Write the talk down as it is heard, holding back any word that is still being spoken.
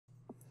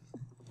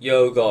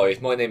Yo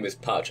guys, my name is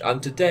Patch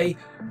and today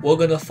we're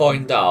going to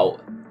find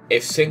out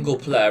if single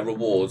player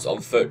rewards on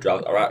FUT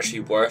Draft are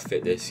actually worth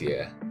it this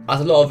year. As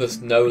a lot of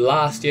us know,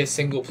 last year's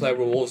single player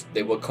rewards,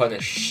 they were kind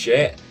of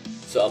shit,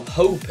 so I'm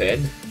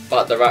hoping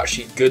that they're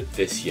actually good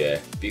this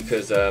year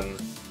because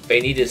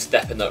they needed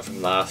stepping up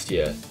from last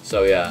year.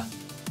 So yeah,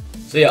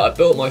 I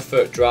built my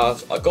FUT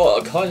Draft. I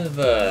got a kind of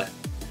a...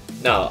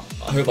 Now,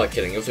 who am I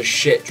kidding? It was a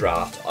shit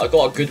draft. I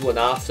got a good one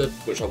after,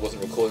 which I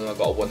wasn't recording. I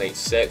got a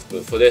 186,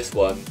 but for this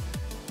one,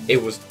 it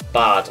was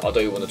bad. I don't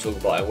even want to talk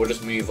about it. We'll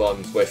just move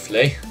on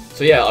swiftly.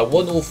 So yeah, I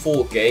won all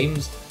 4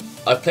 games.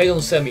 I played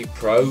on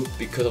semi-pro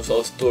because I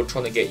was still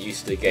trying to get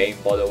used to the game,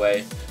 by the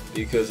way.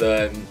 Because,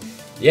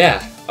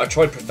 yeah, I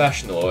tried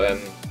professional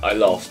and I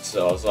lost.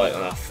 So I was like,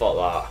 nah, fuck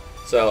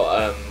that.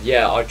 So,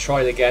 yeah, I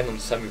tried again on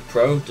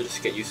semi-pro to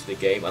just get used to the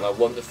game. And I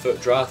won the FUT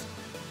Draft.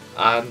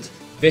 And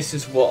this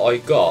is what I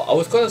got. I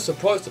was kind of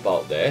surprised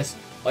about this.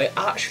 I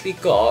actually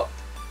got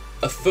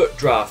a FUT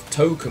Draft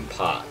token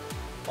pack.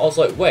 I was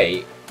like,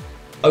 wait,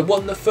 I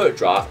won the FUT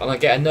Draft and I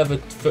get another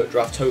FUT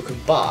Draft token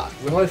back,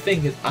 which I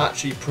think is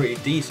actually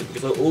pretty decent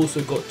because I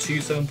also got 2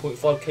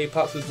 7.5k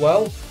packs as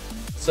well.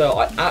 So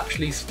I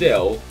actually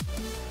still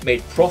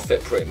made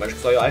profit pretty much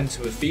because I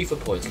entered with FIFA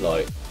points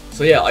like.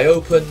 So yeah, I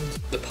opened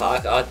the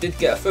pack. I did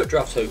get a FUT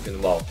Draft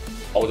token. Well,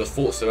 I would have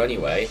thought so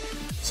anyway.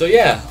 So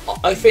yeah,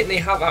 I think they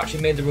have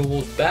actually made the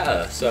rewards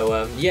better.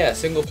 So yeah,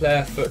 single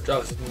player FUT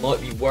Drafts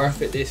might be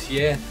worth it this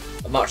year.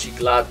 I'm actually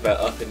glad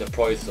they're upping the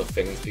prices of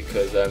things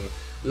because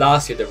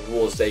last year the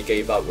rewards they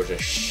gave out were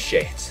just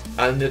shit.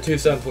 And the 2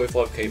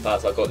 7.5k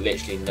packs I got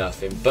literally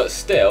nothing. But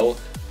still,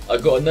 I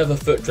got another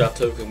FUT Draft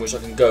token which I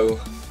can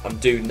go and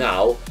do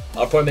now.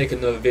 I'll probably make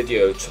another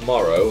video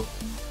tomorrow.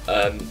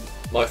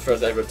 My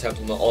first ever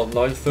attempt on the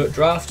online FUT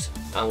Draft.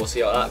 And we'll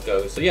see how that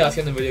goes. So yeah, that's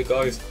the end of the video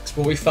guys.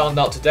 So what we found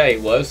out today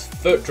was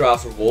FUT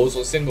Draft rewards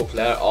on single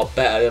player are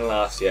better than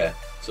last year.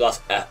 So that's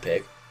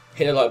epic.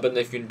 Hit the like button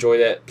if you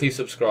enjoyed it. Please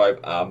subscribe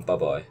and bye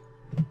bye.